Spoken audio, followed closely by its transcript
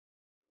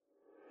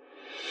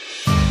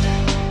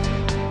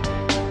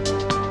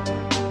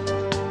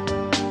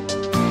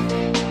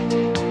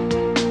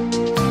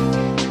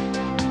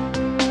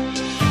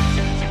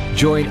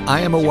Join I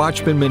Am a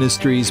Watchman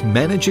Ministries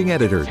Managing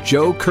Editor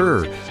Joe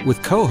Kerr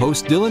with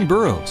co-host Dylan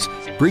Burrows,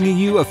 bringing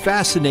you a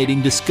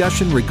fascinating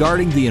discussion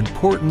regarding the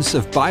importance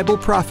of Bible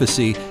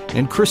prophecy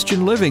and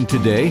Christian living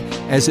today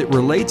as it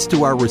relates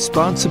to our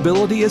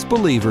responsibility as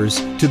believers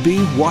to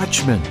be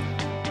watchmen.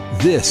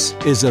 This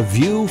is A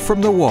View from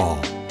the Wall.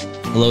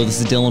 Hello,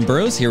 this is Dylan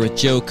Burrows here with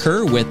Joe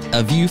Kerr with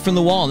A View from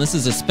the Wall. And this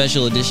is a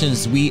special edition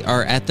as we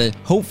are at the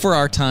Hope for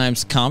Our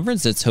Times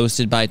conference that's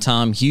hosted by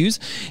Tom Hughes.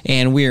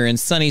 And we are in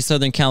sunny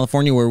Southern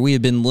California where we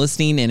have been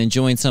listening and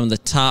enjoying some of the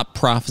top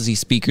prophecy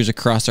speakers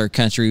across our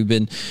country. We've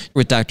been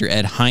with Dr.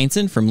 Ed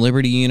Hindson from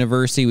Liberty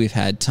University. We've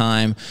had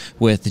time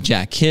with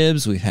Jack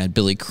Hibbs. We've had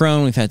Billy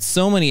Crone. We've had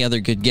so many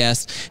other good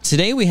guests.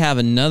 Today we have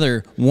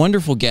another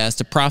wonderful guest,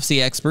 a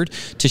prophecy expert,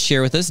 to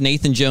share with us,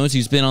 Nathan Jones,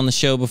 who's been on the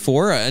show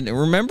before.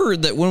 Remember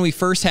that when we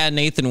first had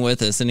Nathan with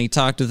us and he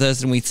talked with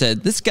us and we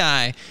said, this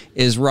guy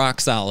is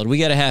rock solid. We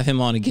got to have him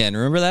on again.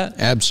 Remember that?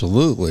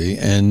 Absolutely.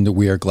 And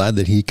we are glad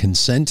that he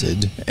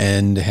consented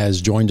and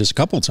has joined us a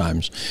couple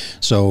times.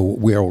 So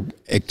we are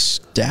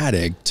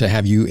ecstatic to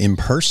have you in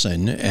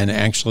person and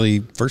actually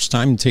first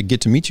time to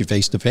get to meet you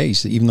face to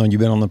face, even though you've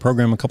been on the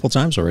program a couple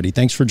times already.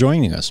 Thanks for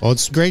joining us. Well,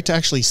 it's great to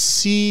actually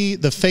see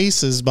the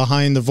faces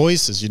behind the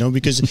voices,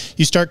 because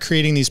you start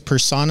creating these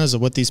personas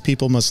of what these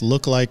people must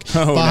look like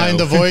behind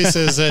the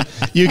voices that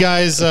you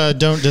guys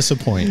don't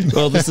disappoint.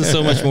 Well, this is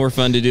so much more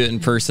fun to do it in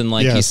person,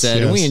 like you said.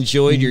 Yes. And we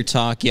enjoyed your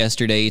talk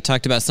yesterday. You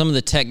talked about some of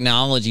the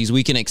technologies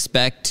we can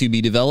expect to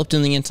be developed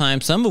in the end time,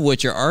 some of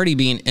which are already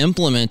being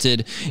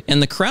implemented.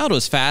 And the crowd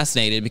was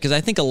fascinated because I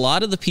think a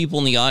lot of the people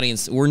in the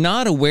audience were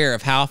not aware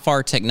of how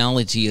far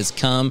technology has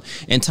come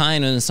and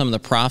tying into some of the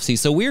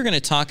prophecies. So we're going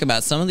to talk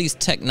about some of these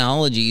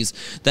technologies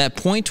that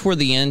point toward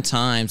the end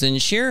times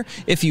and share,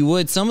 if you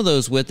would, some of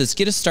those with us.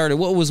 Get us started.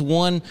 What was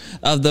one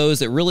of those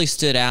that really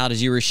stood out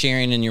as you were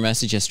sharing in your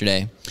message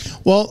yesterday?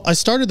 Well, I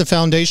started the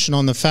foundation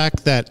on the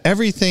fact that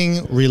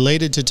everything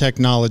related to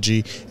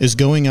technology is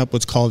going up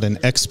what's called an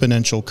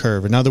exponential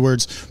curve. In other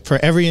words, for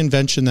every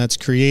invention that's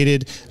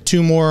created,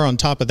 2 more on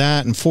top of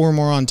that and 4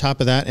 more on top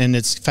of that, and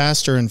it's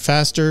faster and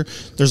faster.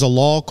 There's a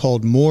law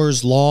called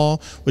Moore's Law,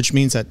 which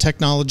means that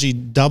technology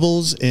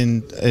doubles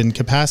in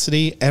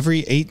capacity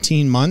every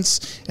 18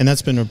 months, and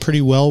that's been a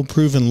pretty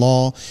well-proven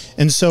law.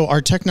 And so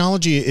our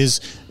technology is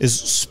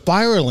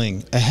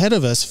spiraling ahead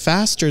of us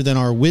faster than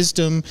our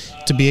wisdom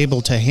to be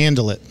able to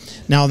handle it.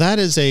 Now, that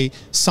is a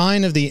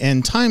sign of the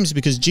end times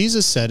because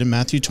Jesus said in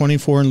Matthew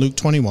 24 and Luke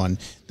 21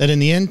 that in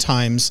the end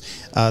times,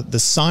 the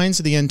signs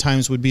of the end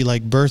times would be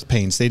like birth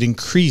pains. They'd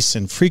increase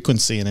in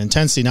frequency and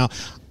intensity. Now,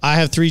 I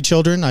have 3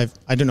 children. I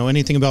don't know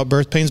anything about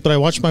birth pains, but I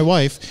watched my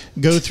wife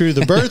go through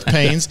the birth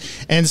pains.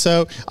 And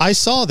so I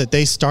saw that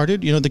they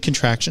started, the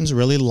contractions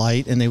really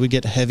light, and they would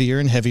get heavier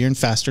and heavier and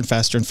faster and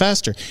faster and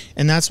faster.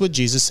 And that's what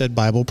Jesus said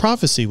Bible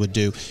prophecy would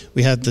do.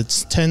 We had the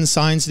 10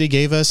 signs that he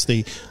gave us,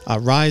 the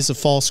rise of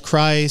false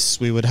Christs.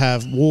 We would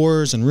have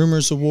wars and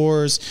rumors of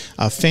wars,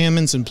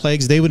 famines and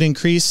plagues. They would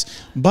increase,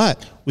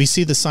 but we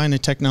see the sign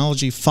of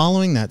technology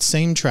following that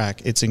same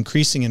track. It's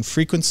increasing in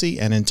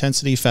frequency and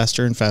intensity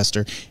faster and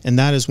faster, and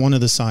that is one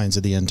of the signs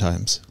of the end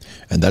times.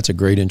 And that's a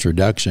great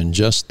introduction,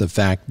 just the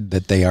fact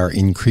that they are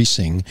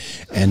increasing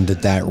and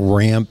that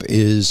ramp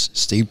is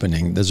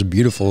steepening. There's a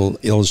beautiful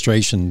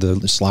illustration.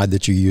 The slide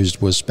that you used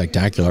was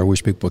spectacular. I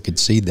wish people could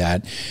see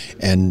that,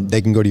 and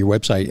they can go to your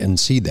website and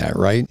see that,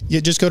 right? Yeah,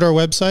 just go to our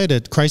website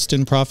at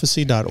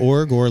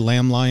christinprophecy.org or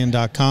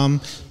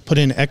lamblion.com. Put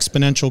in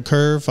exponential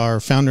curve. Our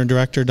founder and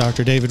director,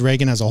 Dr. David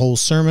Reagan, has a whole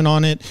sermon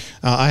on it.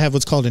 I have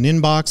what's called an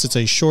inbox. It's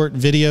a short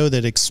video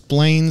that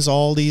explains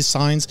all these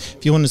signs.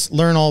 If you want to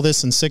learn all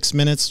this in 6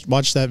 minutes,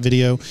 watch that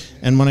video.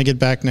 And when I get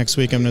back next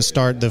week, I'm going to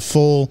start the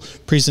full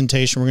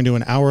presentation. We're going to do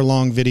an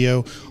hour-long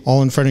video,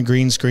 all in front of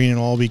green screen, and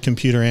all be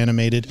computer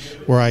animated,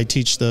 where I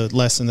teach the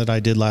lesson that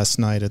I did last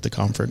night at the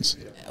conference.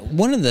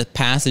 One of the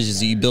passages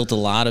that you built a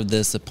lot of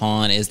this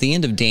upon is the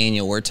end of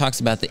Daniel, where it talks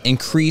about the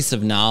increase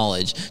of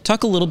knowledge.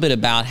 Talk a little bit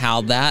about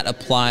how that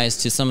applies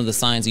to some of the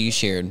signs that you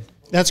shared.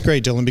 That's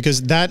great, Dylan,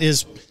 because that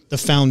is the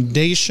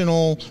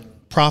foundational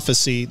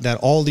prophecy that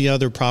all the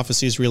other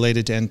prophecies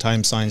related to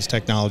end-time signs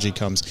technology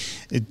comes.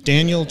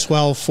 Daniel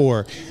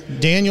 12:4.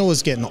 Daniel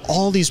was getting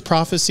all these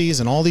prophecies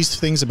and all these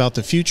things about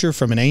the future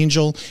from an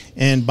angel,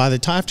 and by the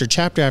time after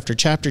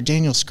chapter,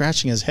 Daniel's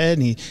scratching his head,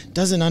 and he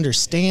doesn't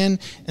understand,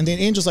 and the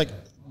angel's like,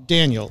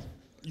 Daniel,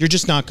 you're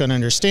just not going to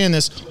understand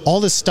this. All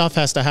this stuff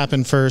has to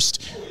happen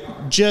first.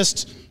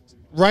 Just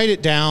write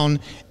it down,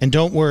 and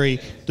don't worry.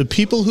 The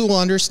people who will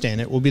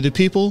understand it will be the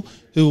people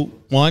who,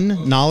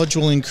 1, knowledge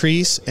will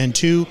increase, and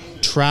 2,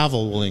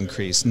 travel will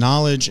increase,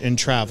 knowledge and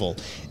travel.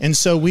 And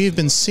so we've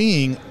been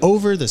seeing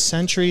over the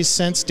centuries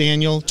since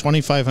Daniel,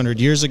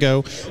 2,500 years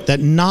ago, that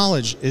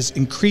knowledge is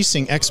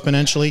increasing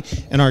exponentially,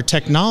 and our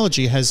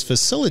technology has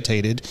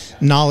facilitated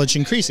knowledge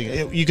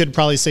increasing. You could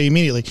probably say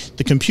immediately,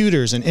 the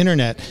computers and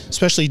internet,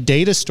 especially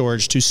data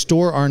storage to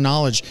store our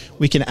knowledge,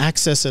 we can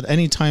access it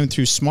anytime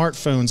through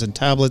smartphones and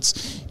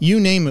tablets.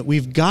 You name it,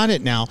 we've got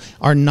it now.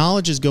 Our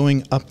knowledge is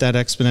going up that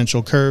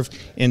exponential curve.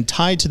 and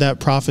tied to that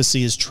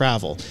prophecy is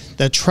travel.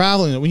 That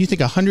traveling, when you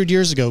think 100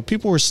 years ago,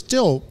 people were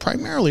still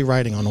primarily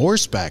riding on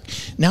horseback.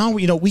 Now,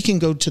 we can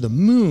go to the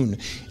moon.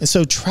 And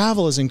so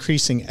travel is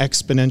increasing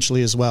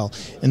exponentially as well.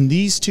 And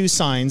these two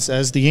signs,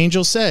 as the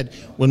angel said,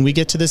 when we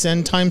get to this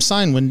end time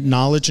sign, when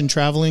knowledge and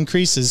travel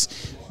increases,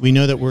 we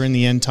know that we're in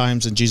the end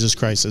times and Jesus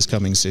Christ is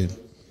coming soon.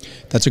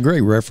 That's a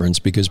great reference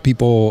because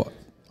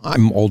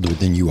I'm older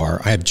than you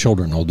are. I have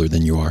children older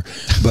than you are.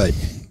 But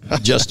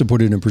just to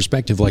put it in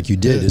perspective like you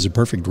did is a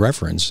perfect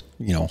reference.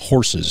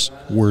 Horses,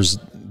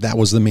 that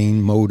was the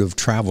main mode of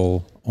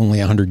travel only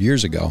 100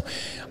 years ago.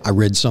 I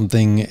read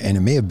something, and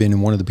it may have been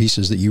in one of the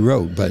pieces that you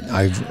wrote, but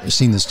I've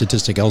seen the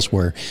statistic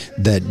elsewhere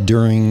that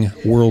during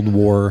World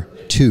War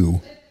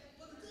II,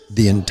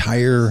 the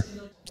entire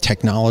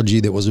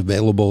technology that was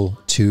available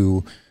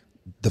to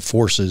the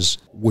forces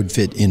would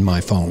fit in my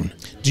phone.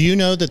 Do you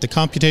know that the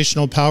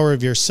computational power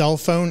of your cell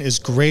phone is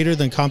greater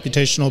than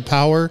computational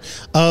power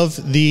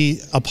of the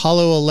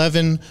Apollo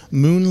 11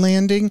 moon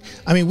landing?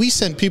 I mean, we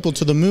sent people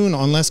to the moon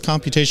on less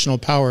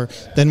computational power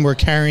than we're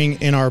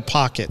carrying in our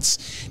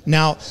pockets.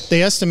 Now,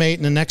 they estimate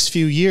in the next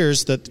few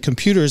years that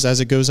computers, as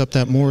it goes up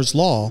that Moore's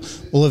law,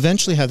 will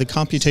eventually have the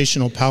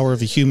computational power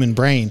of a human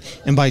brain.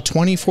 And by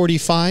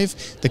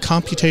 2045, the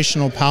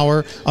computational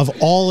power of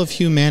all of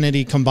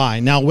humanity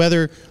combined. Now,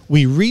 whether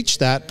we reach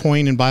that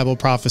point in Bible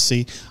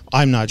prophecy,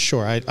 I'm not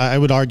sure. I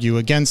would argue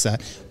against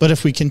that. But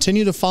if we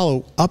continue to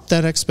follow up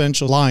that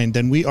exponential line,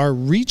 then we are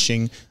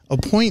reaching a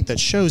point that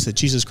shows that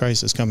Jesus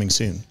Christ is coming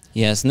soon.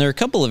 Yes, and there are a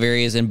couple of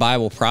areas in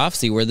Bible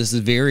prophecy where this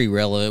is very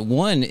relevant.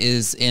 One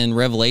is in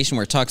Revelation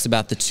where it talks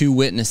about the two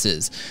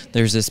witnesses.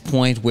 There's this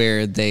point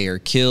where they are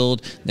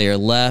killed, they are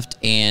left,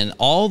 and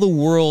all the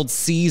world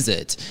sees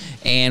it.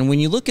 And when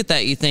you look at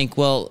that, you think,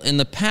 well, in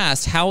the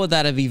past, how would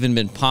that have even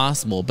been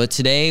possible? But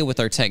today, with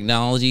our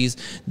technologies,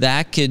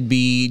 that could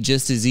be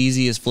just as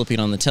easy as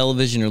flipping on the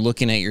television or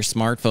looking at your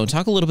smartphone.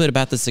 Talk a little bit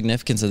about the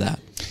significance of that.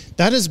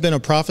 That has been a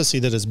prophecy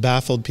that has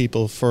baffled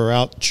people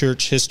throughout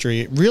church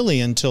history, really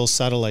until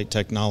satellite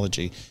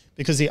technology.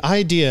 Because the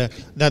idea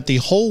that the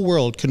whole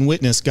world can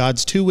witness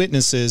God's two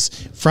witnesses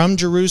from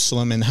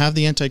Jerusalem and have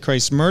the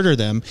Antichrist murder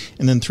them,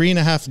 and then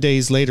 3.5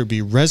 days later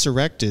be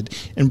resurrected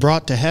and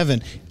brought to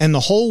heaven, and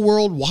the whole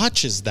world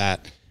watches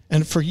that.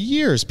 And for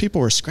years,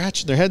 people were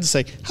scratching their heads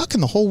and say, how can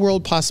the whole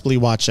world possibly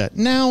watch that?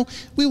 Now,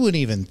 we wouldn't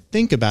even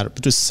think about it.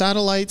 But with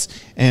satellites,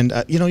 and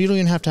you don't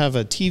even have to have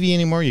a TV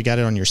anymore. You got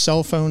it on your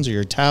cell phones or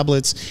your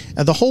tablets.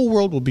 The whole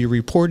world will be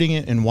reporting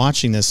it and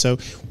watching this. So,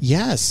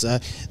 yes,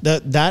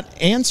 that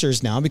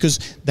answers now,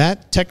 because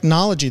that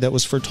technology that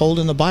was foretold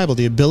in the Bible,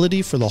 the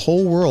ability for the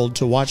whole world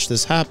to watch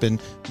this happen,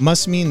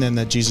 must mean then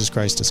that Jesus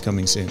Christ is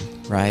coming soon.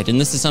 Right,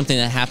 and this is something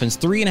that happens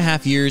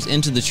 3.5 years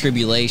into the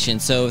tribulation.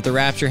 So if the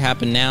rapture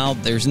happened now,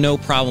 there's no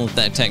problem with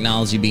that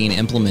technology being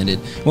implemented.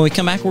 When we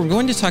come back, we're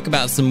going to talk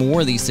about some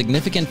more of these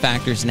significant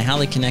factors and how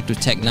they connect with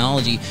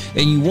technology,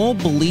 and you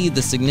won't believe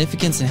the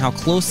significance and how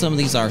close some of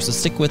these are. So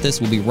stick with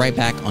us. We'll be right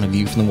back on A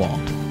View from the Wall.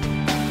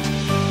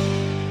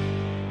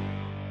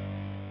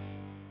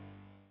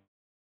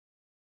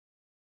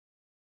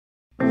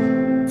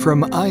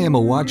 From I Am a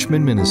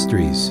Watchman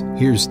Ministries,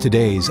 here's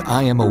today's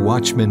I Am a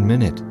Watchman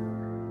Minute.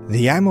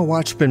 The I Am a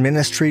Watchman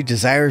ministry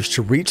desires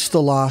to reach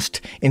the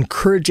lost,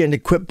 encourage and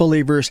equip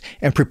believers,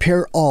 and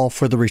prepare all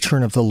for the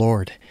return of the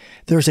Lord.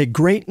 There's a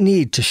great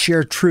need to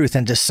share truth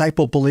and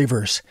disciple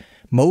believers.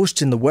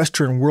 Most in the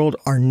Western world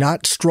are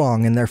not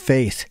strong in their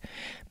faith.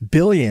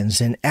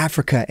 Billions in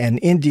Africa and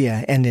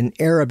India and in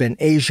Arab and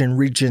Asian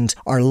regions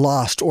are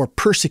lost or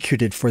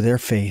persecuted for their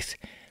faith.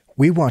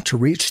 We want to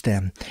reach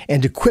them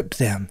and equip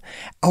them.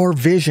 Our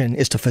vision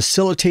is to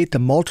facilitate the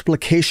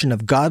multiplication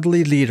of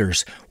godly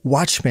leaders,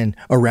 watchmen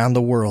around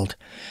the world.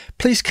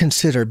 Please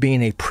consider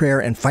being a prayer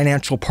and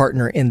financial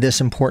partner in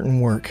this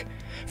important work.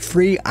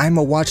 Free I'm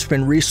a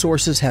Watchman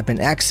resources have been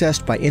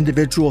accessed by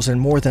individuals in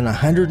more than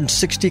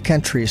 160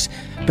 countries,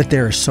 but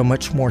there is so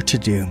much more to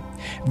do.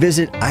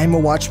 Visit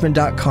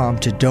imawatchman.com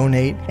to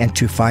donate and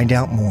to find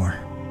out more.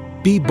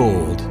 Be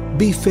bold,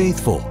 be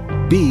faithful,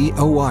 be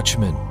a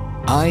watchman.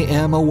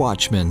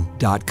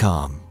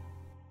 IamAWatchman.com.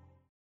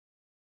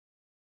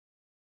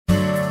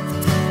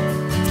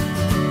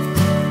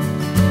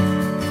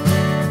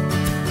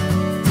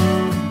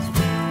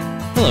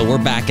 Hello,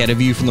 we're back at A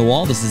View from the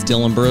Wall. This is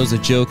Dylan Burrows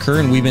with Joe Kerr,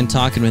 and we've been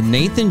talking with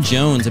Nathan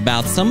Jones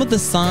about some of the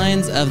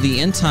signs of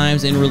the end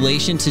times in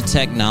relation to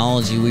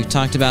technology. We've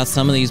talked about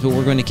some of these, but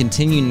we're going to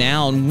continue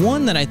now. And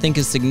one that I think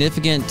is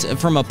significant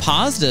from a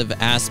positive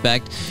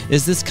aspect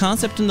is this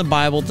concept in the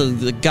Bible that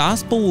the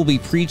gospel will be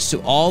preached to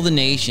all the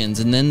nations,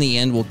 and then the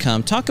end will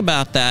come. Talk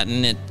about that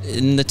and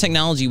the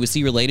technology we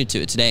see related to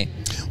it today.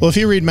 Well, if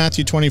you read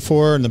Matthew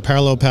 24 and the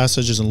parallel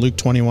passages in Luke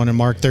 21 and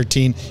Mark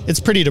 13, it's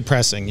pretty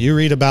depressing. You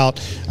read about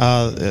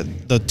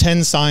the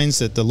 10 signs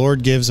that the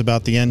Lord gives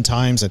about the end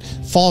times, and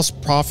false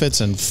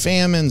prophets and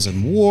famines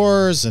and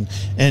wars and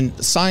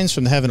signs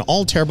from heaven,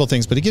 all terrible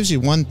things. But it gives you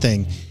one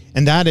thing,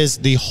 and that is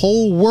the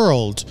whole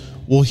world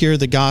will hear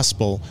the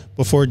gospel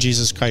before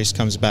Jesus Christ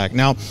comes back.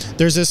 Now,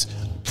 there's this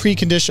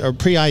precondition or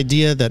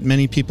pre-idea that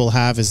many people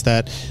have is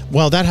that,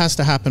 well, that has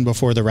to happen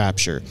before the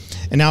rapture.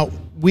 And now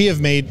we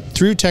have made,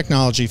 through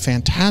technology,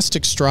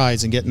 fantastic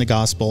strides in getting the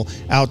gospel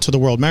out to the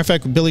world. Matter of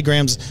fact, Billy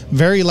Graham's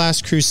very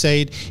last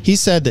crusade, he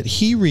said that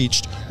he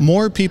reached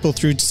more people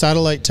through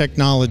satellite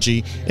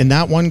technology in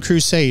that one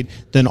crusade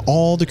than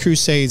all the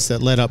crusades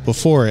that led up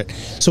before it.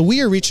 So we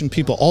are reaching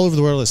people all over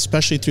the world,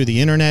 especially through the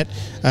internet.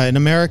 In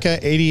America,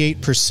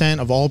 88%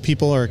 of all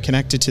people are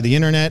connected to the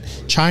internet.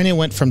 China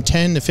went from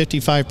 10 to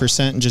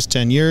 55% in just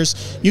 10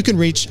 years. You can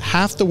reach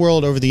half the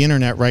world over the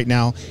internet right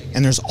now,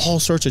 and there's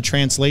all sorts of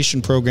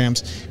translation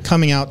programs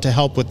coming out to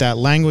help with that.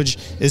 Language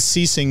is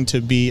ceasing to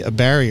be a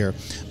barrier.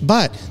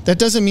 But that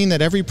doesn't mean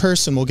that every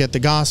person will get the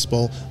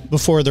gospel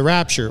before the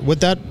rapture.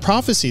 What that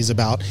prophecy is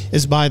about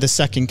is by the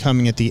second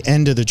coming at the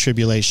end of the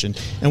tribulation.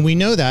 And we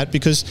know that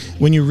because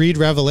when you read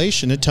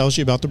Revelation, it tells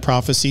you about the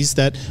prophecies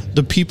that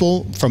the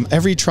people from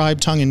every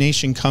tribe, tongue, and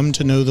nation come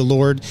to know the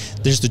Lord.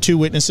 There's the 2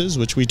 witnesses,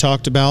 which we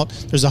talked about.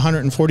 There's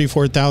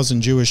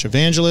 144,000 Jewish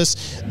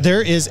evangelists.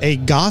 There is a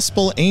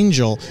gospel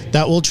angel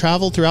that will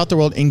travel throughout the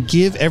world and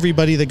give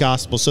everybody the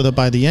gospel, so that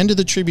by the end of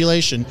the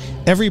tribulation,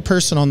 every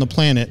person on the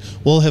planet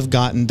will have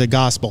gotten the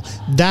gospel.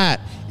 That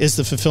is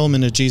the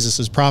fulfillment of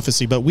Jesus'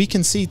 prophecy. But we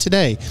can see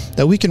today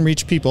that we can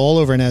reach people all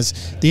over. And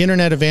as the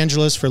internet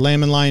evangelist for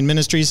Lamb and Lion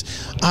Ministries,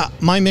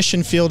 my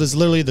mission field is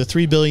literally the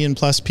 3 billion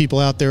plus people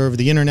out there over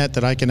the internet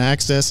that I can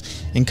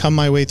access and come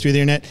my way through the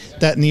internet.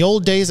 That in the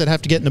old days, I'd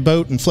have to get in a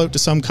boat and float to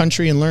some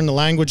country and learn the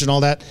language and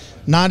all that.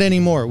 Not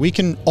anymore. We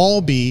can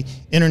all be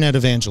internet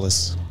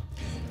evangelists.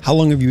 How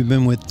long have you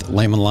been with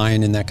Lamb and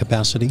Lion in that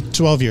capacity?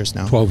 12 years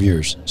now. 12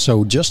 years.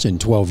 So just in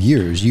 12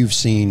 years, you've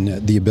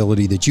seen the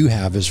ability that you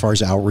have as far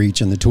as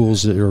outreach and the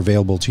tools that are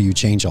available to you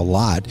change a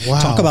lot.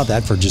 Wow. Talk about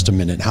that for just a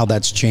minute, how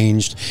that's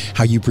changed,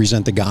 how you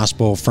present the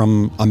gospel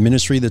from a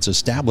ministry that's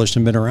established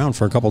and been around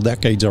for a couple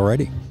decades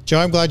already.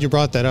 Joe, I'm glad you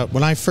brought that up.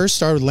 When I first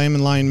started Lamb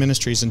and Lion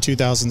Ministries in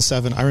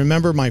 2007, I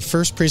remember my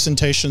first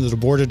presentation to the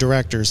board of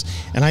directors,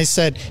 and I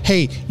said,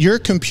 hey, your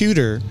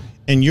computer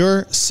and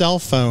your cell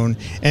phone,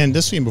 and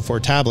this was even before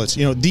tablets,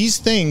 these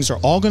things are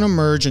all going to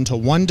merge into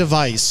one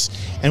device,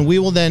 and we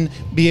will then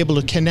be able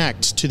to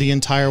connect to the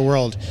entire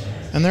world.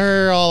 And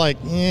they're all like,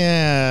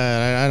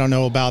 yeah, I don't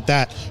know about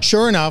that.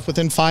 Sure enough,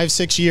 within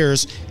 5-6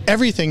 years,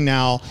 everything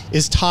now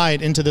is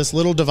tied into this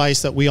little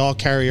device that we all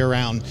carry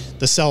around,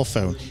 the cell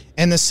phone.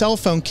 And the cell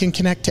phone can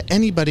connect to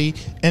anybody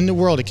in the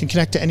world. It can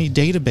connect to any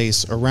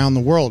database around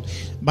the world.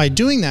 By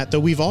doing that, though,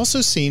 we've also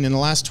seen in the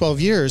last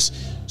 12 years,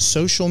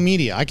 social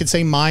media. I could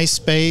say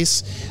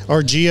MySpace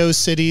or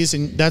GeoCities,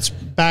 and that's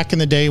back in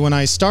the day when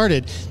I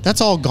started. That's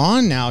all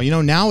gone now.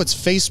 Now it's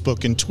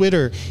Facebook and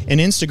Twitter and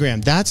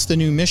Instagram. That's the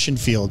new mission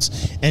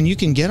fields. And you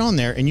can get on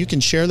there and you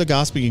can share the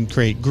gospel. You can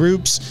create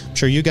groups. I'm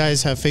sure you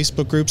guys have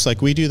Facebook groups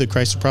like we do, the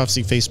Christ of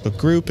Prophecy Facebook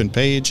group and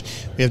page.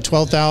 We have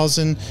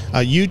 12,000.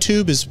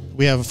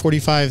 We have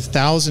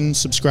 45,000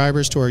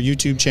 subscribers to our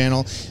YouTube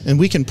channel, and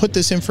we can put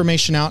this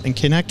information out and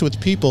connect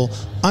with people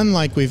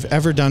unlike we've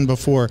ever done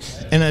before.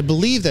 And I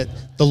believe that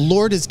the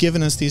Lord has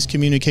given us these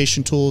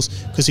communication tools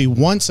because He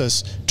wants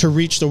us to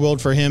reach the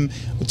world for Him,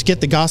 to get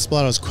the gospel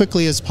out as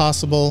quickly as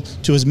possible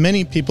to as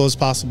many people as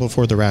possible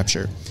for the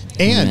rapture.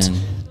 And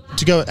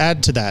to go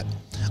add to that,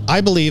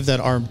 I believe that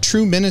our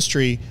true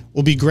ministry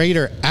will be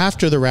greater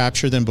after the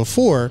rapture than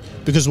before,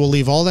 because we'll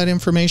leave all that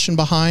information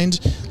behind.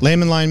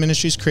 Lamb and Lion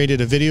Ministries created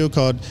a video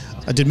called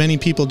Did Many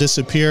People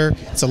Disappear?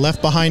 It's a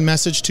left behind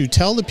message to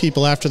tell the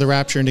people after the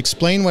rapture and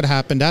explain what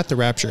happened at the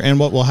rapture and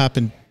what will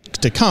happen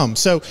to come.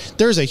 So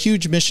there's a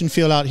huge mission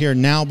field out here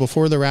now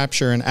before the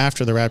rapture and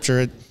after the rapture,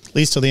 at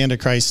least till the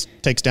Antichrist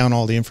takes down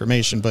all the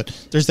information.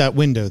 But there's that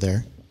window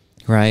there.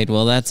 Right.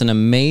 Well, that's an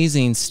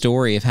amazing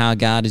story of how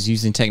God is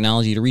using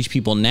technology to reach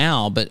people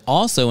now, but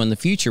also in the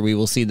future, we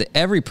will see that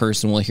every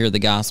person will hear the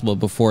gospel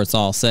before it's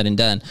all said and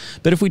done.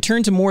 But if we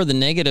turn to more of the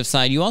negative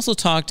side, you also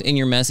talked in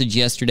your message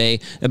yesterday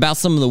about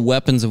some of the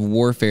weapons of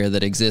warfare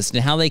that exist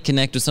and how they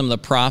connect with some of the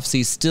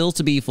prophecies still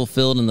to be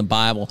fulfilled in the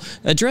Bible.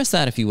 Address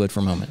that, if you would, for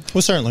a moment.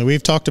 Well, certainly.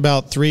 We've talked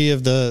about 3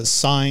 of the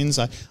signs.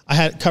 I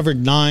had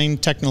covered 9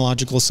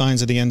 technological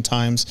signs of the end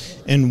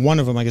times, and one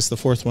of them, I guess the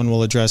 4th one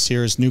we'll address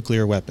here, is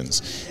nuclear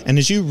weapons.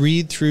 And as you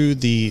read through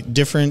the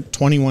different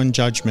 21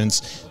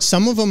 judgments,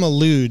 some of them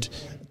allude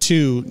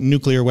to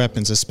nuclear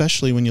weapons,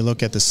 especially when you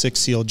look at the 6th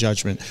seal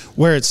judgment,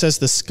 where it says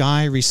the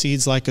sky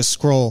recedes like a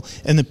scroll,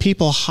 and the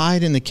people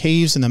hide in the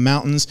caves and the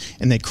mountains,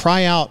 and they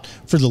cry out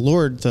for the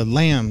Lord, the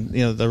Lamb,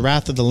 the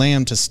wrath of the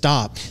Lamb to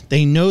stop.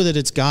 They know that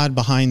it's God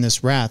behind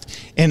this wrath.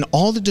 And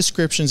all the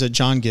descriptions that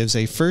John gives,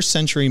 a first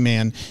century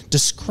man,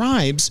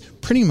 describes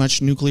pretty much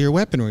nuclear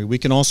weaponry. We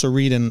can also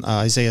read in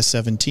Isaiah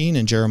 17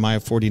 and Jeremiah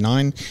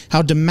 49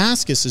 how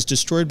Damascus is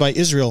destroyed by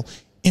Israel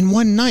in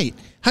one night.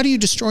 How do you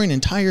destroy an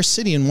entire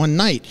city in one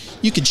night?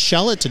 You could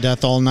shell it to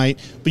death all night,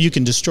 but you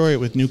can destroy it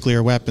with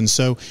nuclear weapons.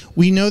 So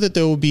we know that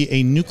there will be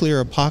a nuclear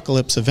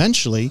apocalypse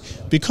eventually,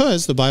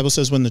 because the Bible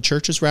says when the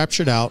church is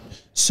raptured out,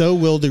 so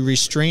will the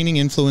restraining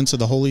influence of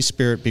the Holy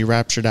Spirit be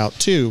raptured out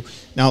too.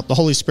 Now, the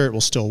Holy Spirit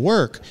will still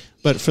work,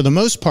 but for the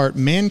most part,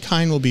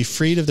 mankind will be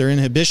freed of their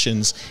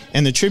inhibitions,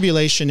 and the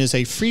tribulation is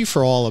a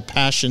free-for-all of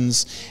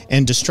passions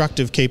and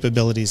destructive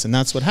capabilities, and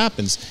that's what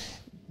happens.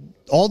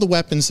 All the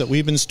weapons that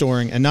we've been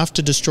storing, enough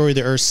to destroy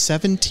the earth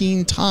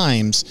 17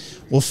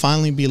 times, will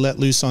finally be let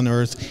loose on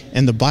earth.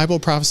 And the Bible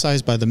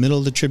prophesies by the middle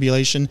of the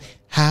tribulation,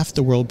 half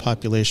the world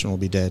population will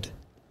be dead.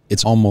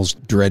 It's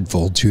almost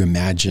dreadful to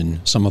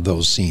imagine some of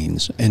those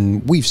scenes.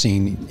 And we've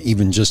seen,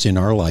 even just in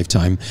our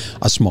lifetime,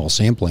 a small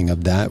sampling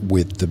of that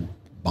with the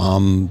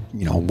bomb,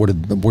 what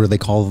do they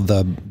call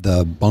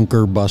the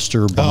bunker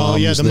buster bombs? Oh,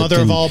 yeah, the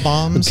mother of all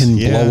bombs. Can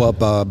blow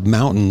up a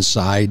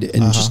mountainside.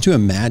 And just to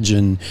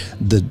imagine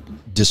the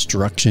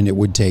destruction it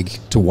would take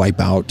to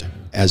wipe out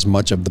as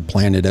much of the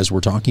planet as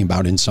we're talking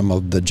about in some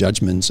of the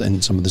judgments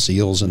and some of the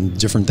seals and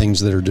different things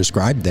that are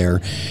described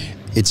there.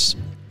 It's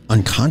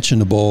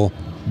unconscionable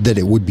that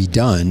it would be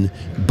done,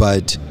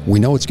 but we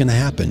know it's going to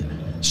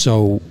happen.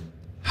 So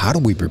how do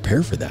we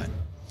prepare for that?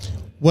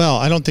 Well,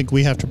 I don't think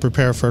we have to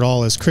prepare for it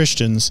all as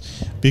Christians,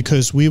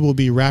 because we will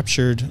be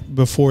raptured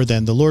before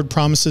then. The Lord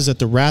promises that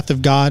the wrath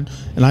of God,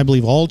 and I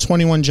believe all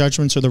 21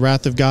 judgments are the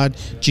wrath of God.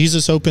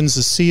 Jesus opens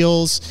the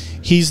seals.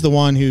 He's the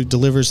one who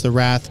delivers the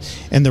wrath.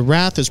 And the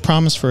wrath is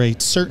promised for a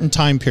certain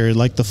time period,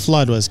 like the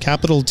flood was,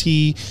 capital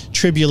T,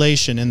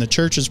 tribulation. And the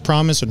church is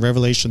promised in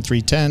Revelation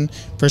 3:10,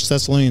 1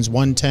 Thessalonians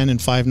 1:10 and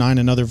 5:9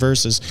 and other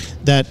verses,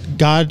 that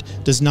God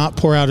does not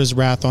pour out his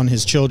wrath on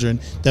his children,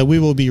 that we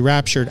will be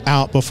raptured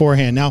out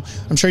beforehand. Now,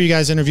 I'm sure you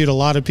guys interviewed a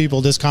lot of people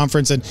at this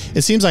conference, and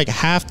it seems like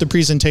half the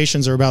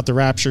presentations are about the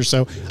rapture,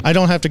 so I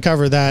don't have to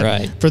cover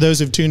that for those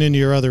who've tuned into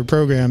your other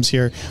programs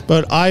here.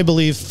 But I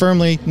believe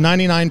firmly,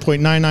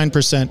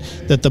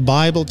 99.99%, that the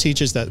Bible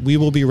teaches that we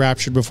will be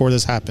raptured before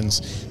this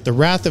happens. The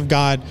wrath of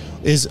God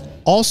is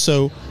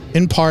also,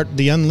 in part,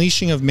 the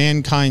unleashing of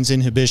mankind's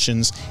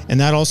inhibitions, and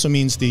that also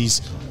means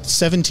these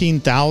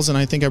 17,000,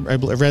 I think I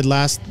read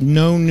last,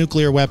 known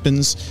nuclear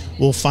weapons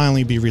will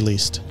finally be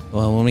released.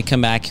 Well, when we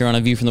come back here on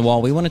A View from the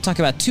Wall, we want to talk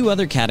about two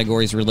other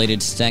categories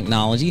related to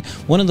technology.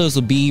 One of those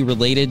will be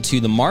related to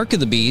the mark of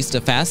the beast,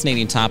 a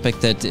fascinating topic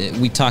that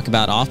we talk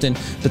about often,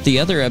 but the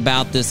other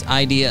about this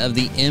idea of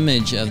the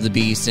image of the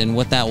beast and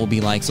what that will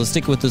be like. So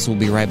stick with us. We'll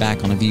be right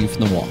back on A View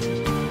from the Wall.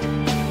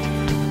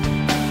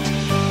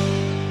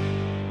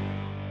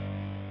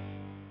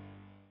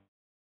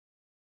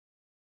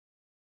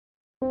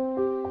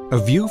 A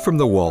View from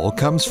the Wall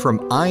comes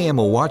from I Am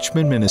a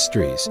Watchman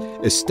Ministries,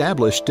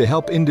 established to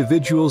help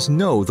individuals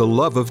know the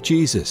love of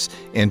Jesus,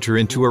 enter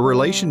into a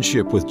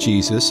relationship with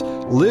Jesus,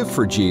 live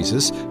for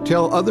Jesus,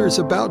 tell others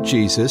about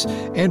Jesus,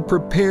 and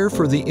prepare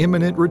for the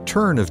imminent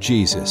return of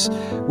Jesus.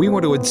 We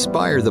want to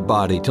inspire the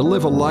body to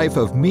live a life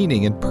of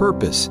meaning and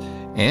purpose.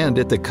 And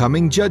at the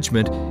coming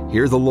judgment,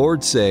 hear the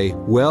Lord say,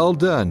 "Well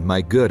done,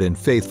 my good and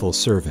faithful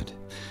servant."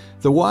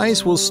 The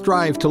wise will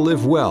strive to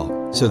live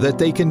well, so that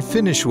they can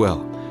finish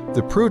well.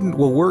 The prudent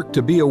will work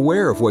to be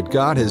aware of what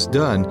God has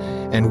done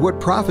and what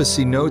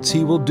prophecy notes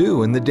He will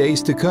do in the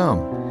days to come.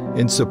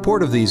 In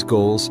support of these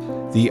goals,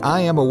 the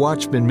I Am a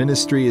Watchman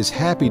ministry is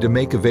happy to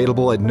make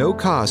available at no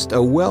cost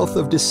a wealth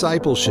of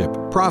discipleship,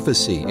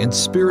 prophecy, and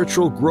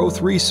spiritual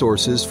growth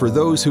resources for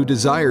those who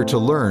desire to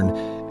learn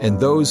and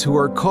those who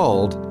are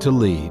called to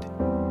lead.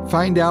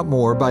 Find out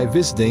more by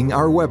visiting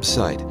our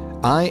website,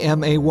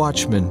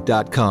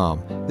 IamAWatchman.com.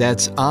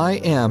 That's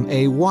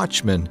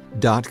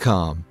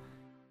IamAWatchman.com.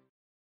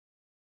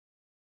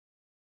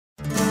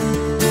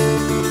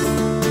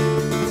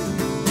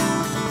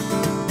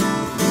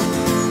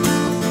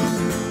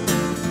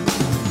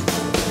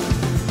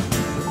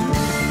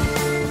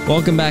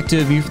 Welcome back to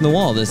A View from the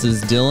Wall. This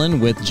is Dylan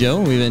with Joe.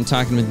 We've been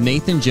talking with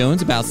Nathan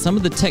Jones about some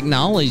of the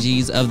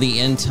technologies of the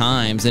end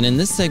times. And in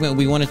this segment,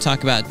 we want to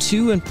talk about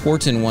two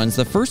important ones.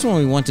 The first one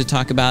we want to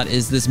talk about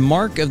is this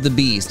mark of the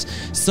beast.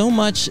 So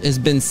much has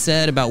been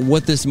said about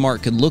what this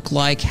mark could look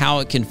like, how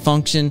it can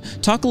function.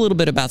 Talk a little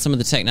bit about some of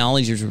the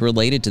technologies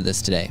related to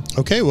this today.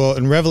 Okay, well,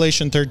 in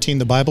Revelation 13,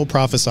 the Bible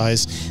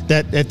prophesies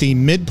that at the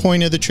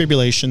midpoint of the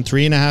tribulation,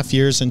 3.5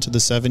 years into the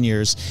 7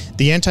 years,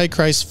 the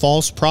Antichrist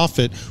false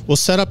prophet will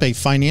set up a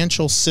financial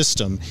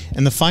system,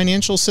 and the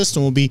financial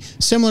system will be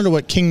similar to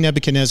what King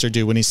Nebuchadnezzar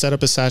did when he set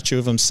up a statue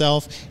of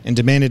himself and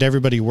demanded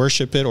everybody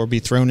worship it or be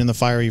thrown in the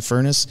fiery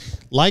furnace.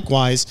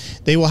 Likewise,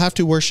 they will have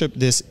to worship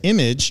this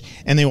image,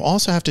 and they will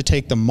also have to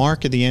take the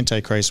mark of the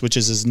Antichrist, which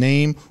is his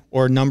name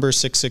or number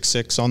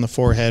 666 on the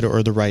forehead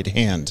or the right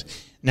hand.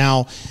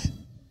 Now,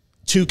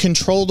 to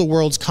control the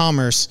world's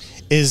commerce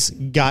is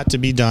got to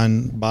be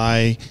done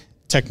by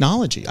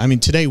technology. I mean,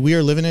 today we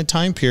are living in a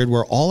time period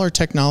where all our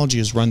technology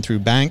is run through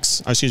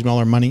banks, all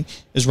our money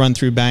is run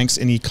through banks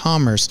and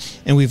e-commerce.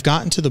 And we've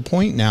gotten to the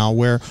point now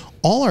where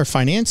all our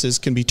finances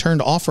can be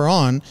turned off or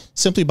on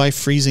simply by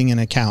freezing an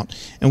account.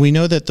 And we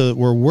know that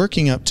we're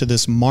working up to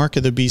this mark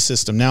of the beast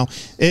system. Now,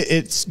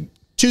 it's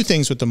two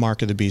things with the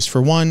mark of the beast.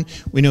 For one,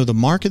 we know the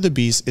mark of the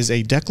beast is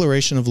a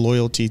declaration of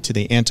loyalty to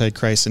the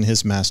Antichrist and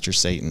his master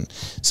Satan.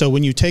 So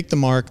when you take the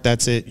mark,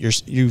 that's it.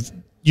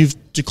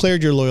 You've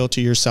declared your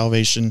loyalty, your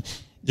salvation.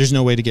 There's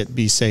no way to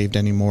be saved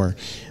anymore.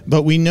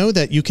 But we know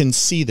that you can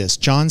see this.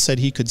 John said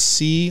he could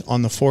see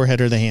on the forehead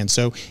or the hand.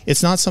 So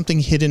it's not something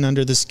hidden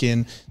under the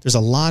skin. There's a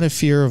lot of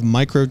fear of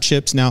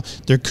microchips. Now,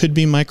 there could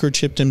be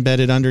microchipped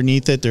embedded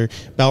underneath it. They're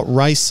about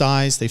rice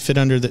size. They fit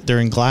under they're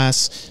in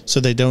glass,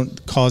 so they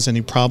don't cause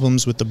any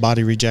problems with the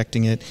body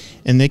rejecting it.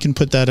 And they can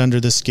put that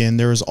under the skin.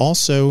 There is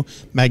also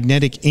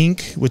magnetic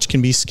ink, which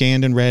can be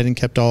scanned and read and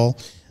kept all.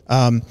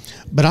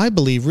 But I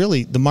believe,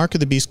 really, the mark of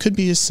the beast could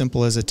be as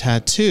simple as a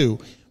tattoo.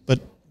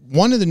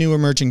 One of the new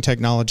emerging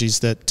technologies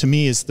that to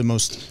me is the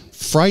most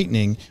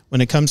frightening when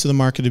it comes to the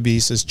mark of the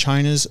beast is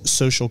China's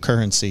social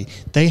currency.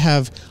 They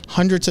have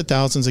hundreds of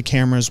thousands of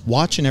cameras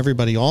watching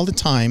everybody all the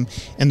time,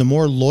 and the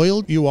more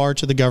loyal you are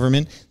to the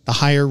government, the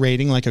higher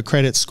rating, like a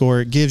credit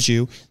score, it gives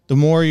you. The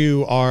more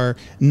you are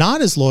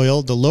not as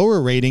loyal, the lower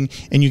rating,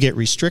 and you get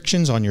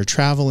restrictions on your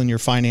travel and your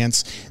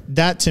finance.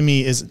 That, to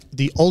me, is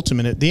the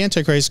ultimate. The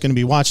Antichrist is going to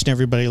be watching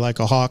everybody like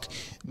a hawk.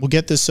 We'll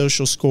get this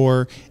social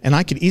score, and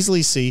I could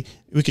easily see,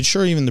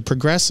 even the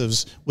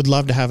progressives would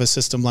love to have a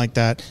system like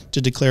that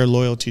to declare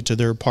loyalty to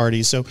their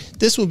party. So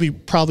this will be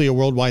probably a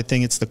worldwide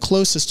thing. It's the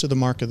closest to the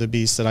mark of the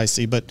beast that I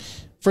see. But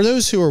for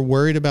those who are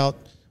worried about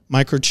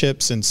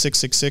microchips and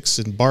 666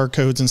 and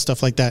barcodes and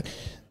stuff like that,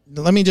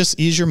 let me just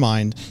ease your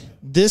mind.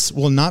 This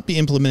will not be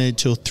implemented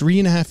till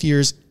 3.5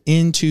 years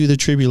into the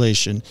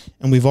tribulation,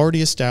 and we've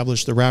already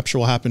established the rapture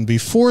will happen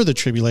before the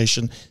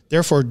tribulation.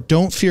 Therefore,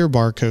 don't fear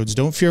barcodes,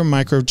 don't fear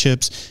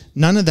microchips.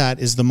 None of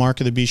that is the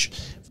mark of the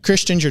beast.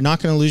 Christians, you're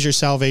not going to lose your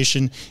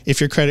salvation if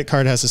your credit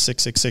card has a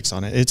 666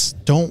 on it.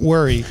 Don't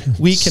worry,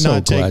 we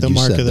cannot take the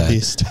mark of the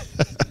beast.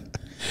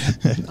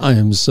 I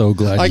am so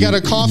glad. I got a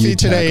coffee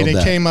today, and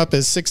it came up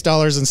as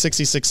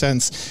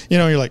 $6.66.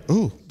 You're like,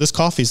 ooh, this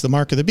coffee's the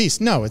mark of the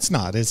beast. No, it's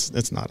not.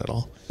 It's not at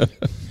all.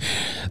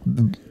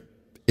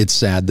 It's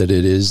sad that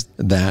it is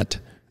that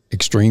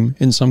extreme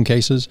in some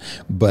cases,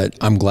 but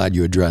I'm glad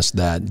you addressed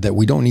that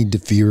we don't need to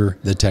fear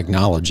the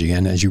technology.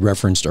 And as you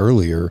referenced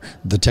earlier,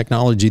 the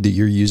technology that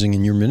you're using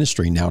in your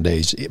ministry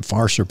nowadays, it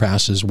far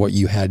surpasses what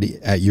you had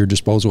at your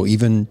disposal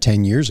even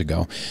 10 years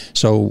ago.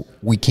 So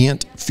we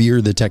can't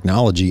fear the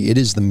technology. It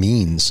is the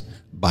means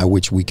by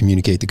which we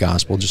communicate the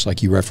gospel, just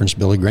like you referenced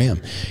Billy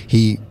Graham.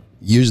 He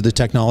used the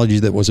technology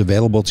that was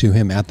available to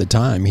him at the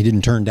time. He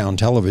didn't turn down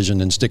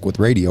television and stick with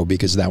radio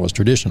because that was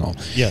traditional.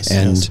 Yes.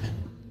 And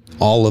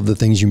all of the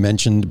things you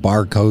mentioned,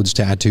 barcodes,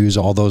 tattoos,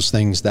 all those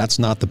things, that's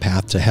not the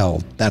path to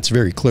hell. That's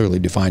very clearly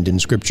defined in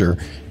Scripture.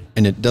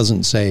 And it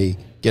doesn't say,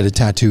 get a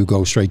tattoo,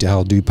 go straight to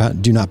hell, do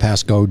not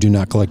pass go, do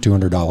not collect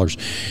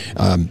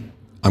 $200.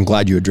 I'm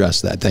glad you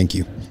addressed that. Thank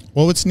you.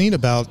 Well, what's neat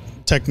about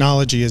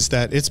technology is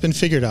that it's been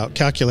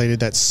calculated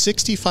that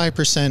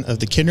 65% of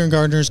the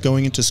kindergartners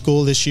going into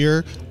school this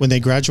year, when they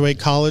graduate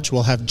college,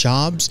 will have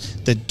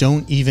jobs that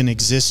don't even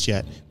exist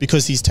yet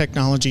because these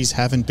technologies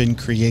haven't been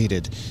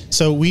created.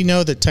 So we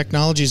know that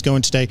technology is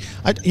going today.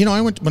 When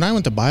I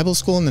went to Bible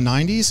school in the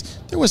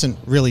 90s, there wasn't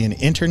really an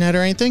internet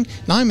or anything.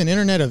 Now I'm an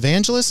internet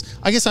evangelist.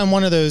 I guess I'm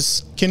one of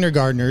those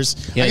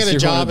kindergartners. Yes, I got a you're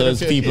job one of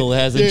those people who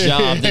has a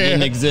job that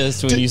didn't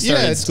exist when you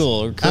started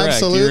school. Correct.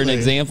 Absolutely. You're an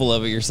example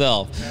of it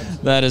yourself.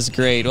 That is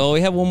great. Well,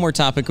 we have one more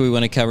topic we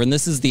want to cover, and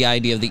this is the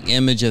idea of the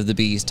image of the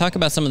beast. Talk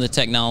about some of the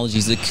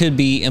technologies that could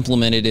be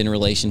implemented in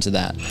relation to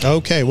that.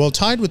 Okay. Well,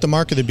 tied with the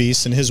mark of the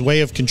beast and his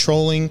way of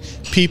controlling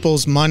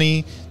people's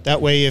money.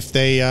 That way, if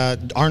they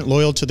aren't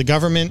loyal to the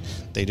government,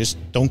 they just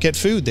don't get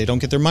food. They don't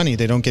get their money.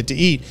 They don't get to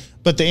eat.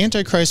 But the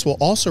Antichrist will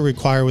also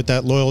require with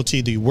that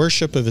loyalty the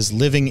worship of his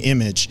living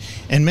image.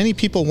 And many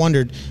people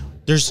wondered,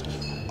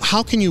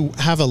 how can you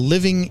have a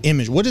living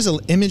image? What is an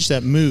image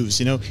that moves?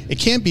 It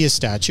can't be a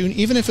statue. And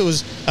even if it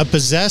was a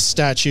possessed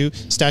statue,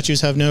 statues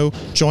have no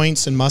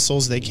joints and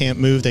muscles. They can't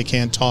move. They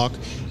can't talk.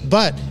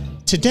 But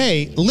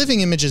today,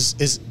 living image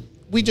is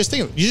we just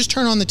think, you just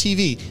turn on the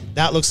TV,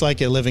 that looks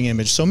like a living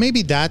image. So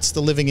maybe that's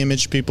the living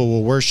image people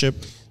will worship.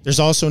 There's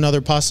also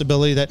another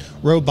possibility that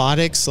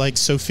robotics, like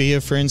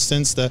Sophia, for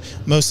instance, the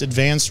most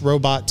advanced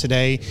robot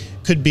today,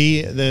 could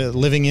be the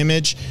living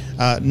image.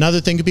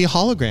 Another thing could be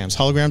holograms.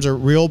 Holograms are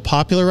real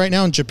popular right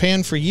now in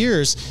Japan. For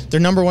years,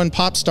 their number one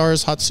pop star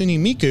is Hatsune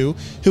Miku,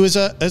 who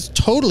is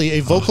totally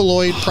a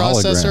Vocaloid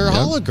processor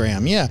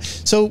hologram. Yeah.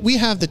 So we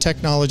have the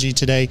technology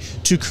today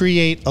to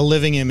create a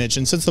living image.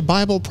 And since the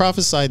Bible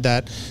prophesied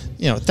that,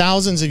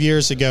 thousands of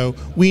years ago,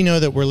 we know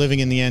that we're living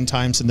in the end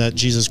times and that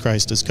Jesus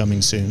Christ is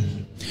coming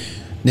soon.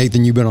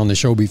 Nathan, you've been on the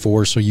show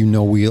before, so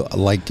we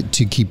like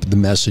to keep the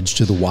message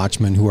to the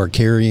watchmen who are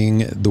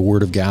carrying the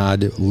Word of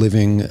God,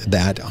 living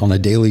that on a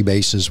daily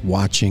basis,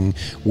 watching,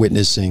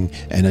 witnessing,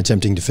 and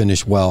attempting to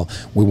finish well.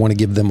 We want to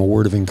give them a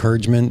word of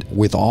encouragement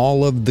with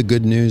all of the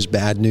good news,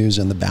 bad news,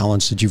 and the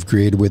balance that you've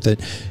created with it.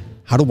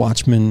 How do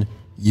watchmen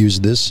use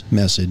this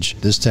message,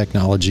 this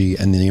technology,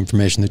 and the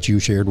information that you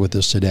shared with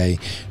us today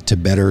to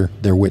better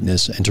their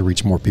witness and to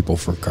reach more people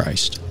for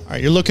Christ? All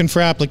right, you're looking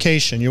for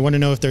application. You want to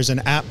know if there's an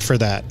app for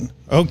that.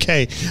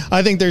 Okay,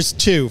 I think there's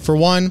two. For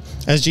one,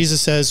 as Jesus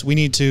says, we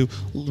need to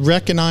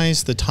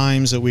recognize the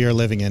times that we are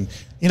living in.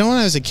 You know, when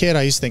I was a kid,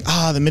 I used to think,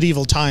 the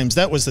medieval times,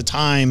 that was the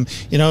time,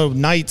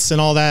 knights and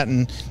all that.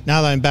 And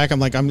now that I'm back, I'm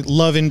like, I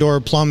love indoor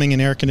plumbing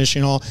and air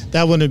conditioning and all.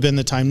 That wouldn't have been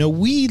the time. No,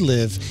 we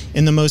live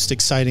in the most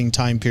exciting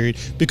time period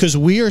because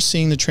we are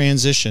seeing the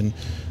transition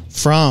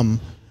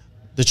from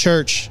the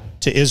church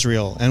to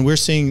Israel, and we're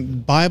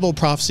seeing Bible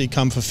prophecy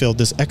come fulfilled.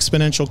 This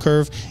exponential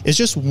curve is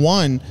just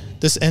one.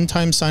 This end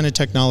time sign of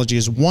technology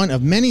is one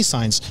of many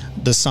signs.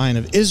 The sign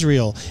of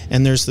Israel,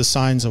 and there's the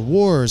signs of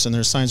wars, and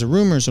there's signs of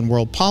rumors and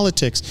world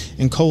politics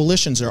and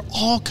coalitions. They're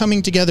all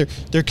coming together.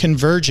 They're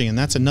converging, and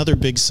that's another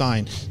big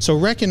sign. So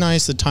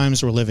recognize the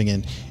times we're living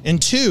in.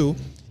 And two,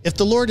 if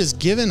the Lord has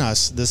given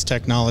us this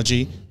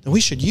technology, then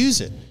we should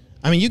use it.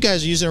 I mean, you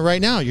guys are using it right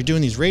now. You're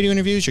doing these radio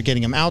interviews. You're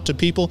getting them out to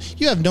people.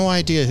 You have no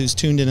idea who's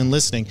tuned in and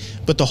listening,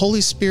 but the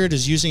Holy Spirit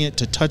is using it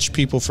to touch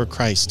people for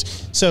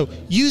Christ. So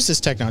use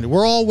this technology.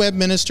 We're all web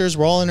ministers.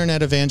 We're all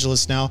internet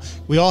evangelists now.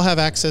 We all have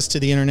access to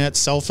the internet,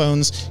 cell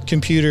phones,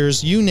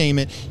 computers, you name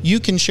it. You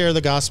can share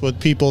the gospel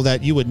with people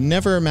that you would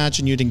never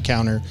imagine you'd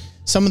encounter.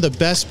 Some of the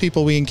best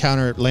people we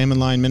encounter at Lamb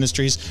and Lion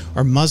Ministries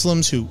are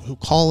Muslims who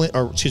call it,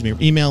 or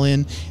email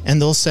in,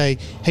 and they'll say,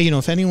 hey,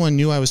 if anyone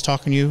knew I was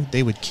talking to you,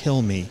 they would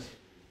kill me.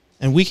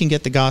 And we can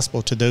get the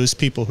gospel to those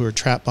people who are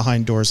trapped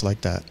behind doors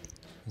like that.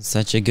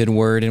 Such a good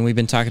word. And we've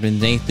been talking to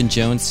Nathan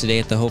Jones today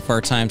at the Hope for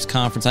Our Times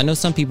conference. I know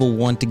some people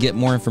want to get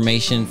more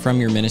information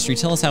from your ministry.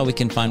 Tell us how we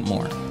can find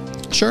more.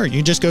 Sure.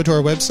 You just go to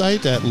our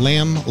website at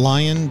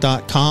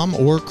lamblion.com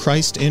or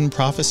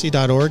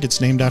christinprophecy.org. It's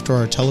named after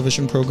our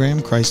television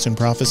program, Christ in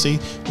Prophecy.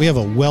 We have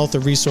a wealth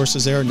of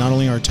resources there, not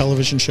only our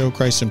television show,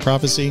 Christ in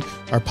Prophecy,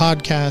 our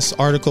podcasts,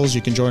 articles.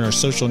 You can join our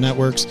social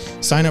networks,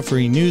 sign up for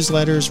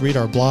e-newsletters, read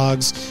our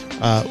blogs.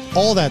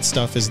 All that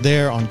stuff is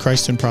there on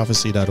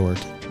christinprophecy.org.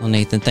 Well,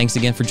 Nathan, thanks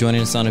again for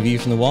joining us on A View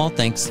from the Wall.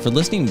 Thanks for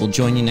listening. We'll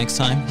join you next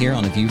time here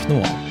on A View from the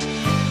Wall.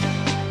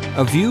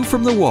 A View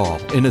from the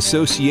Wall, in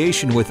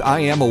association with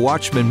I Am a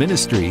Watchman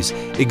Ministries,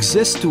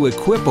 exists to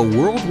equip a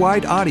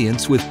worldwide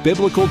audience with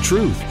biblical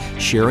truth,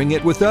 sharing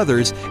it with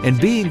others,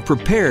 and being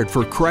prepared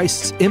for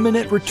Christ's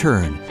imminent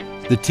return.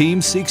 The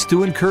team seeks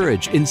to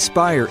encourage,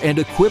 inspire, and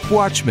equip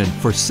watchmen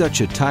for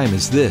such a time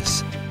as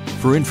this.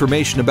 For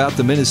information about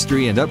the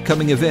ministry and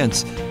upcoming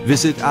events,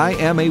 visit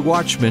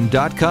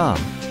IamAWatchman.com.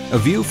 A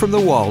View from the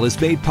Wall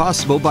is made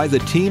possible by the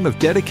team of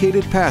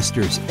dedicated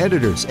pastors,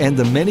 editors, and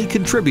the many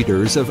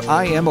contributors of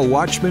I Am a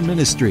Watchman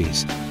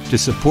Ministries. To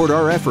support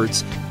our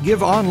efforts,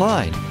 give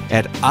online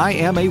at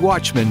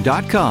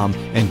IamAWatchman.com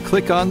and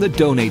click on the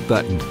donate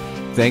button.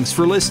 Thanks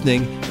for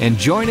listening, and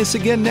join us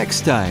again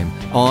next time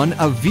on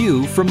A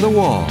View from the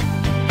Wall.